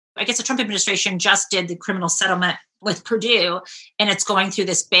I guess the Trump administration just did the criminal settlement with Purdue, and it's going through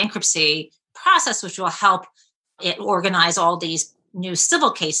this bankruptcy process, which will help it organize all these new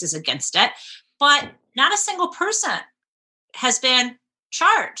civil cases against it. But not a single person has been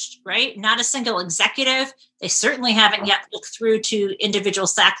charged, right? Not a single executive. They certainly haven't yet looked through to individual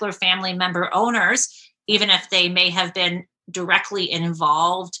Sackler family member owners, even if they may have been directly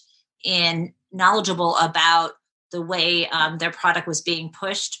involved in knowledgeable about the way their product was being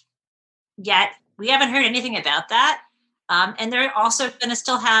pushed. Yet we haven't heard anything about that. And they're also going to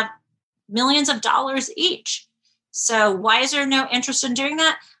still have millions of dollars each. So why is there no interest in doing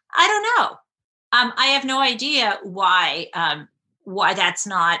that? I don't know. I have no idea why that's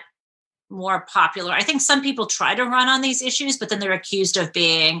not more popular. I think some people try to run on these issues, but then they're accused of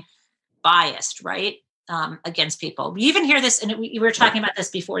being biased, right? Against people. We even hear this, and we were talking about this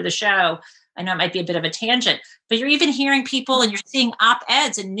before the show. I know it might be a bit of a tangent, but you're even hearing people, and you're seeing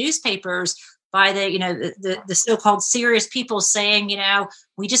op-eds in newspapers by the so-called serious people saying,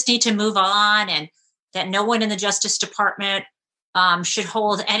 we just need to move on, and that no one in the Justice Department should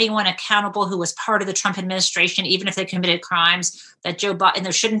hold anyone accountable who was part of the Trump administration, even if they committed crimes, that Joe Biden, and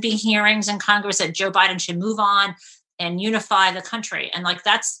there shouldn't be hearings in Congress, that Joe Biden should move on and unify the country. And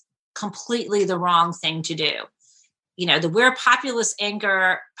that's completely the wrong thing to do. Where populist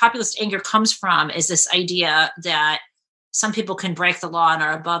anger comes from is this idea that some people can break the law and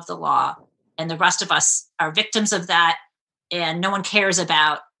are above the law, and the rest of us are victims of that, and no one cares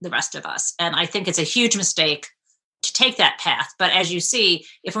about the rest of us. And I think it's a huge mistake to take that path. But as you see,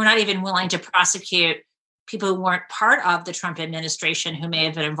 if we're not even willing to prosecute people who weren't part of the Trump administration who may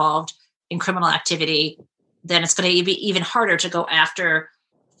have been involved in criminal activity, then it's going to be even harder to go after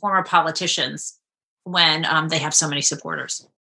former politicians when they have so many supporters.